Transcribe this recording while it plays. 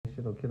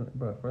shit will kill it.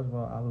 Bro, first of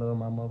all, I love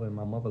my mother and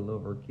my mother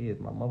love her kids.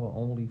 My mother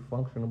only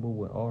functionable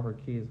with all her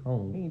kids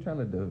home. We ain't trying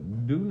to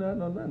do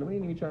nothing or nothing. We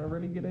ain't even trying to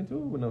really get into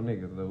it with no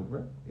niggas though,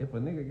 bro. If a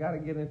nigga gotta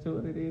get into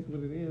it, it is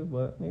what it is.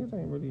 But niggas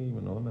ain't really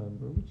even on nothing,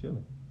 bro. We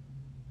chilling.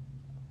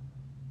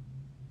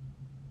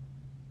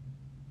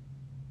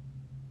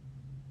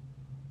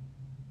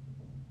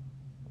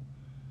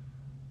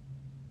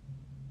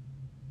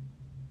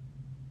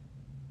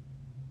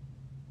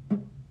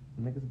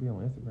 Niggas be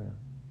on Instagram.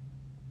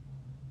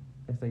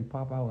 They say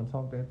pop out and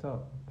talk that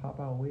talk. Pop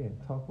out where?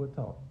 Talk what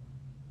talk.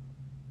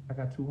 I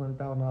got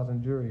 $200,000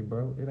 in jewelry,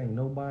 bro. It ain't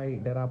nobody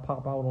that I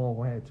pop out on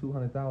gonna have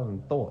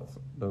 200,000 thoughts.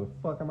 The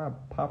fuck am I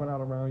popping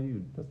out around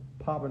you?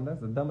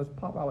 That's the dumbest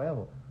pop out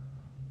ever.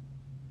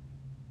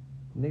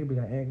 Nigga be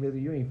like, Aunt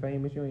Glizzy, you ain't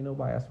famous, you ain't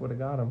nobody. I swear to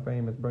God, I'm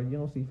famous, bro. You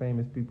don't see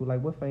famous people.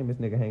 Like, what famous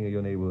nigga hang in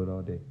your neighborhood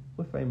all day?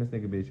 What famous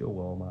nigga be at your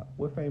Walmart?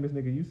 What famous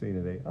nigga you seen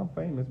today? I'm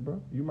famous,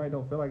 bro. You might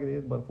don't feel like it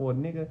is, but for a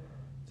nigga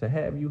to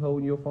have you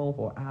holding your phone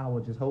for an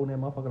hour, just holding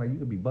that motherfucker like you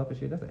could be buff as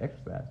shit, that's an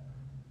exercise.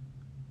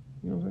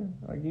 You know what I'm saying?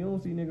 Like, you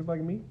don't see niggas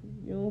like me.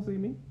 You don't see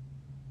me.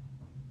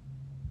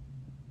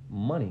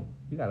 Money.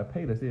 You gotta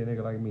pay to see a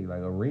nigga like me,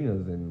 like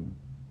arenas and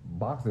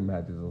boxing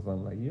matches or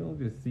something. Like, you don't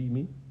just see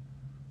me.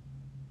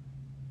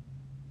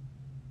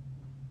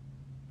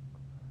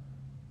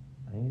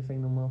 I ain't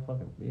seen no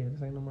motherfucking,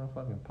 this ain't no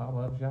motherfucking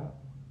pop-up shop.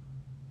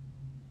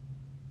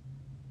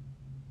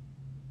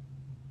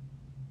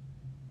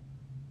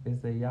 They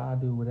say, y'all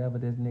do whatever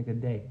this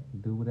nigga day.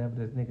 Do whatever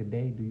this nigga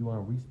day. Do you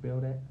want to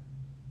respell that?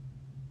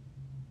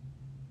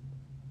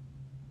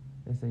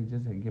 They say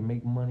just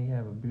make money,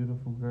 have a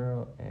beautiful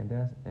girl, and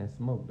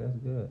smoke. That's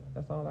good.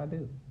 That's all I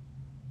do.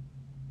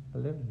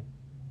 Literally.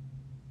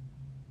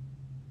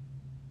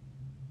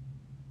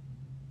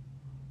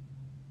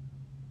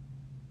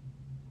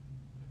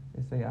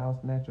 They say I'll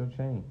snatch your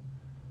chain.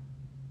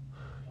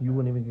 You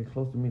wouldn't even get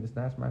close to me to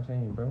snatch my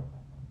chain, bro.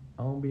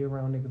 I don't be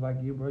around niggas like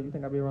you, bro. You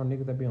think I be around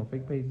niggas that be on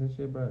fake pages and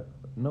shit, bro?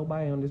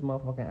 Nobody on this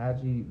motherfucking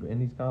IG in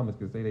these comments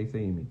can say they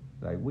seen me.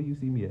 Like, where you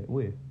see me at?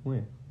 Where?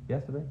 When?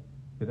 Yesterday?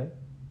 Today?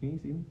 You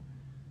ain't see me?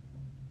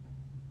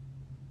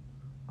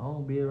 I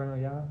don't be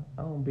around y'all.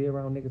 I don't be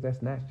around niggas that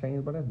snatch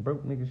chains, bro. That's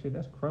broke nigga shit.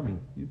 That's crummy.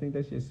 You think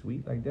that shit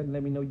sweet? Like, that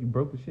let me know you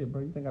broke as shit,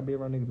 bro. You think I be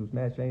around niggas who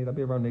snatch chains? I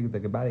be around niggas that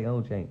can buy their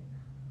own chain.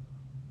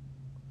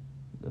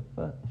 The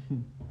fuck?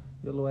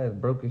 Your little ass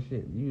broke as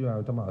shit. You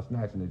already talking about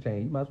snatching the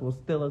chain. You might as well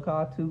steal a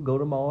car too, go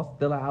to the mall,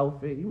 steal an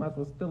outfit. You might as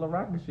well steal a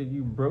rocket shit.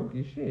 You broke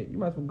as shit. You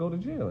might as well go to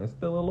jail and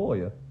steal a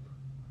lawyer.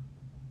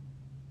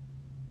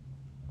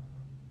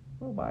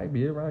 Nobody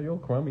be around your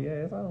crummy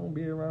ass. I don't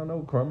be around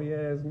no crummy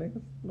ass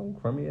niggas. No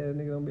crummy ass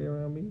niggas don't be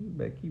around me. You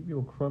better keep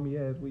your crummy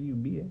ass where you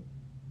be at.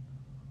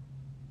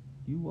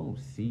 You won't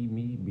see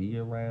me, be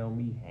around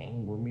me,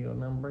 hang with me or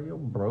nothing, bro. Your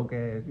broke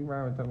ass. You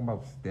around talking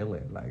about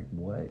stealing. Like,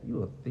 what?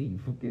 You a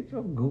thief. Get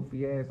your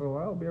goofy ass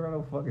on. I don't be around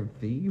no fucking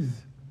thieves.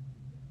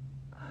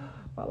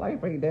 My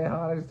life ain't that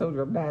hard. I just told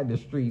you I'm not in the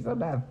streets. I'm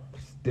not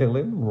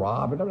stealing,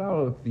 robbing. I'm not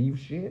on a thief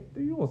shit.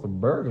 Dude, you want some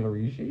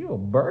burglary shit? You a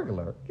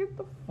burglar. Get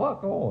the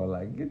fuck on.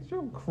 Like, get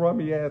your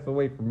crummy ass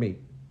away from me.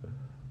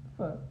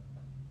 Fuck.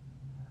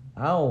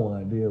 I don't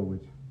want to deal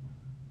with you.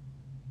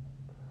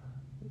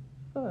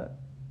 Fuck.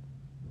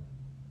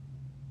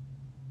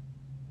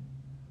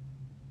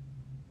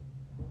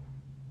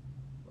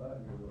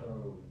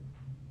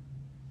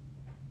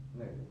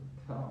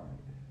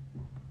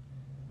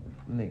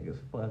 Niggas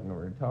fucking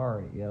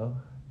retarded, yo.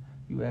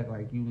 You act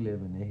like you live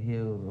in the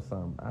hills or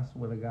something. I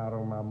swear to God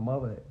on my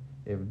mother,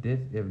 if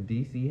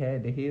DC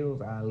had the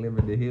hills, I live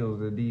in the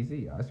hills of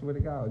DC. I swear to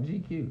God,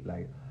 GQ.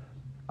 Like,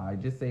 I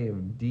just say if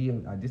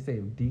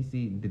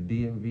DC, the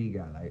DMV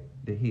got like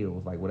the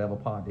hills, like whatever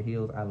part the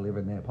hills, I live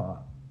in that part.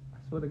 I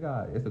swear to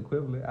God, it's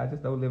equivalent. I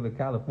just don't live in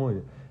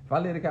California. If I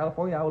lived in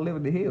California, I would live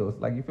in the hills.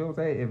 Like, you feel what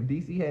I'm saying? If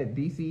DC had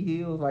DC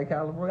hills like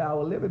California, I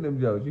would live in them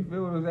jokes. You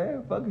feel what I'm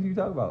saying? Fuck is you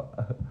talking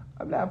about?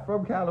 I'm not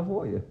from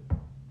California.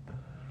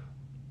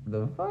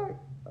 The fuck?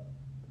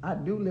 I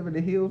do live in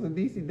the hills of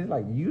DC. Just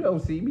like, you don't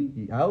see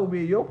me. I don't be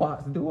in your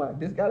parts, do I?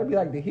 This gotta be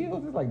like the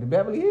hills. It's like the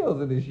Beverly Hills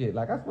of this shit.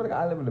 Like, I swear to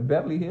God, I live in the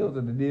Beverly Hills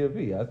of the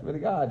DMV. I swear to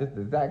God, it's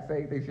the exact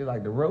same thing. Shit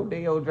like the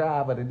Rodeo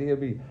Drive of the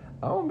DMV.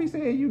 I don't be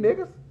seeing you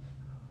niggas.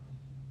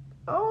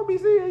 I don't be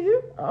seeing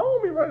you. I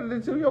don't be running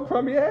into your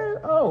crummy ass.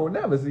 I don't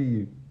never see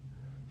you.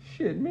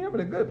 Shit, me, I'm in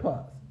the good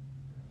parts.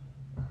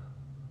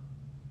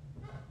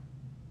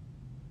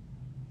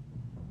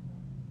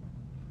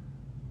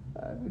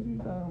 What you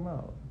talking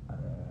about?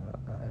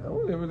 I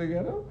don't live in the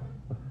ghetto.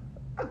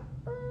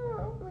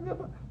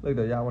 Look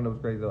though, y'all wanna know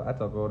what's crazy though? I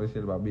talk all this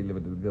shit about me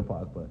living in the good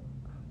parts, but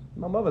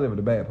my mother lived in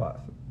the bad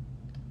parts.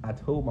 I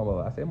told my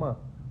mother, I said, Mom,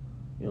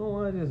 you don't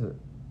wanna just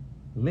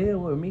live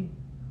with me?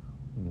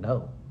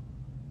 No.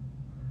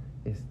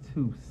 It's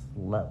too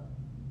slow.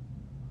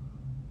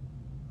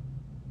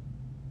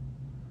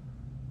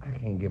 I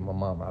can't get my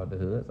mom out of the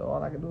hood, so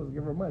all I can do is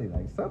give her money.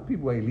 Like, some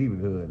people ain't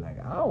leaving the hood. Like,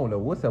 I don't know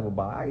what's up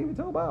about. I even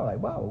told Bob, like,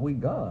 Bob, we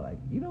gone. Like,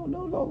 you don't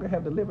no longer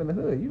have to live in the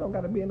hood. You don't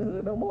got to be in the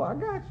hood no more. I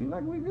got you.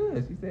 Like, we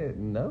good. She said,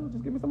 no,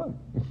 just give me some money.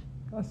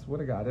 I swear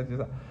to God, that's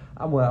just.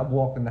 I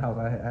walked in the house.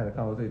 I had a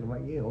conversation. I'm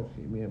like, yeah, oh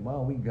shit, man,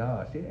 mom, we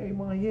gone. Shit, hey,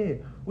 mom, yeah,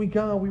 we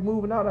gone. We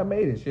moving out. I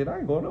made it. Shit, I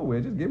ain't going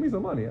nowhere. Just give me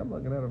some money. I'm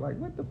looking at her like,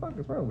 what the fuck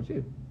is wrong with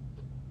you?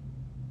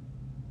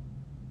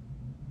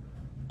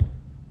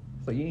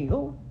 So you ain't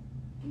going?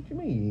 What you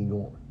mean you ain't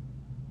going?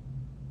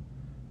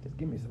 Just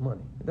give me some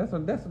money.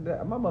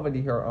 My mother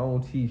need her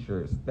own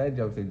T-shirts. That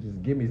joke said,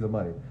 just give me some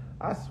money.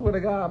 I swear to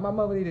God, if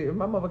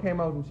my mother came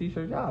out with some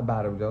T-shirts, y'all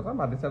buy them jokes. I'm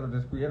about to tell her to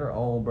just create her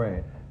own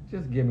brand.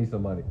 Just give me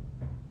some money.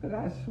 Cause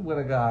I swear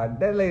to God,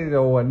 that lady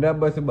don't want nothing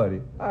but some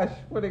money. I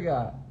swear to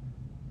God.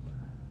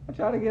 I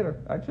try to get her.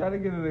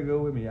 To go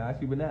with me.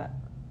 She would not.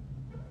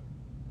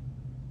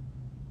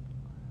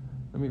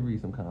 Let me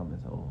read some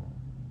comments. Hold on.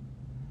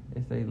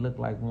 They say, look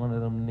like one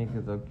of them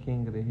niggas are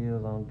king of the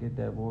hills. I don't get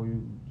that. Boy,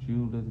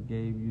 jewelers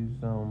gave you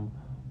some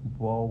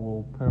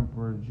Bowl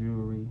Pimper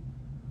jewelry.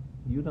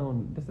 You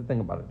don't. That's the thing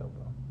about it, though,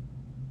 bro.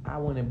 I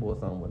went and bought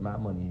something with my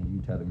money and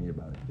you telling me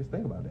about it. Just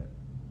think about that.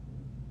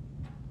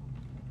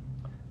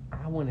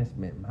 I went and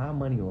spent my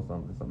money on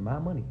something my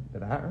money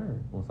that I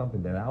earned on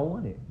something that I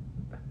wanted.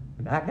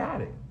 And I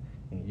got it.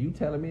 And you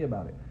telling me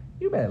about it.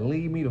 You better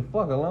leave me the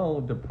fuck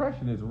alone.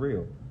 Depression is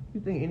real. You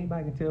think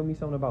anybody can tell me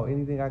something about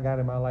anything I got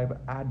in my life?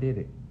 I did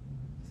it.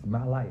 It's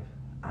my life.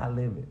 I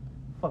live it.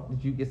 Fuck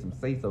did you get some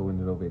say-so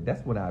in it over there?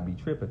 That's when I'd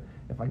be tripping.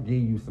 If I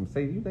give you some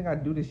say, you think I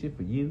do this shit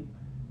for you?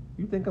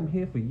 You think I'm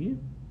here for you?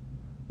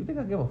 You think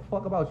I give a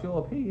fuck about your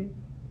opinion?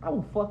 I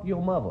will fuck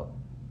your mother.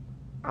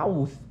 I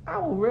will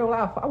real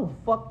life, I will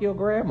fuck your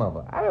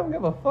grandmother. I don't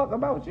give a fuck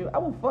about you. I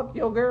will fuck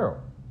your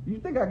girl. You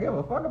think I give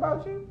a fuck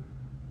about you?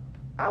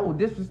 I will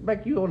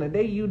disrespect you on the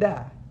day you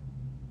die.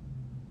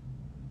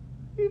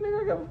 You think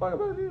I give a fuck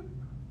about you?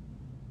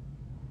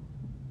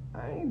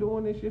 I ain't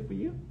doing this shit for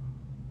you.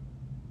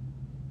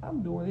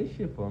 I'm doing this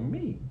shit for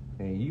me.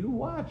 And you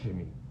watching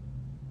me.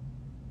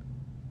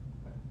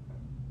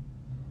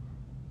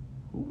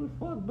 Who the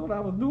fuck thought I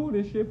was doing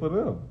this shit for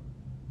them?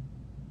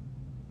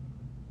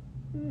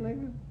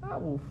 Nigga, I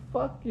will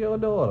fuck your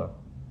daughter.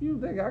 You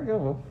think I give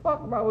a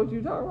fuck about what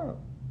you talking about?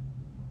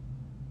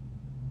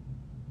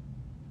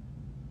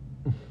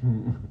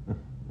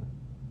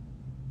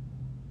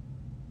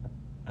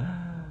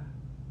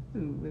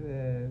 Stupid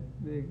ass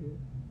nigga.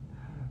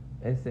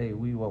 They say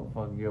we won't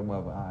fuck your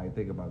mother. Alright,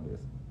 think about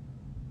this.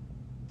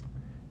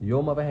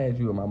 Your mother had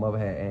you and my mother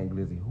had Aunt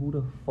Glizzy. Who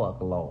the fuck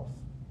lost?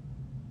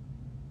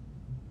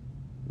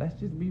 Let's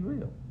just be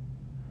real.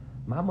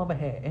 My mother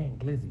had Aunt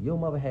Glizzy. Your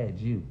mother had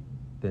you.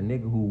 The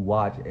nigga who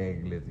watched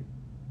Aunt Glizzy.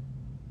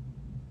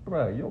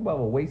 Bro, your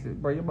mother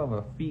wasted, bro, your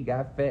mother feet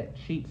got fat,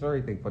 cheeks,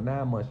 everything for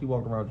 9 months. She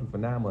walked around with you for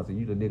 9 months and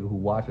you the nigga who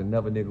watched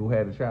another nigga who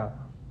had a child.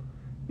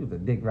 You was a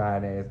dick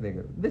riding ass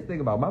nigga. This thing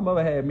about my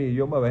mother had me and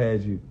your mother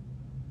had you.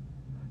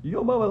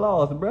 Your mother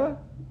lost, bro.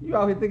 You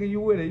out here thinking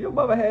you with it. Your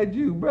mother had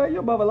you, bro.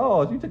 Your mother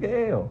lost. You took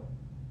an L.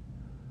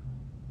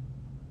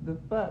 The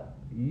fuck?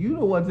 You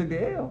the one took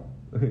the L.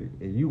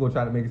 And you gonna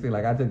try to make it seem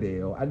like I took the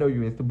L. I know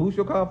you is. To boost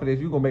your confidence,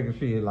 you gonna make it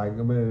shit like,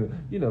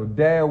 man, you know,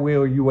 damn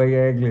well you ain't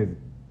Aunt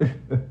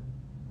Glizzy.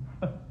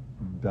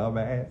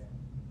 Dumbass.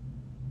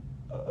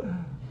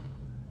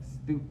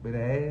 Stupid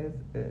ass.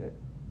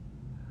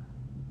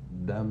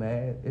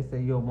 Dumbass. It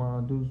say your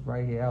mom Deuce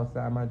right here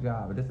outside my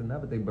job. But this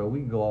another thing, bro.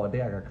 We can go all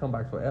day. I gotta come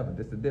back forever.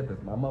 This the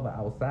difference. My mother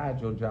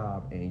outside your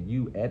job and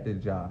you at the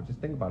job. Just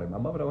think about it. My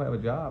mother don't have a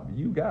job.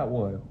 You got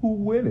one. Who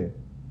winning?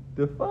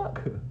 The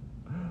fuck?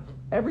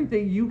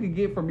 Everything you can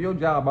get from your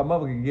job, my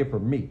mother can get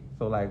from me.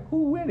 So, like,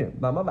 who winning?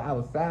 My mother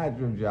outside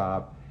your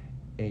job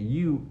and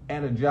you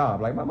at a job.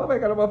 Like, my mother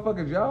ain't got a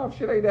motherfucking job.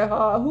 Shit ain't that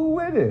hard. Who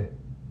winning?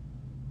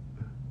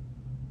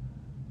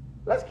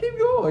 Let's keep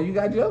going. You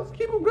got jokes?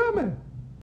 Keep them coming.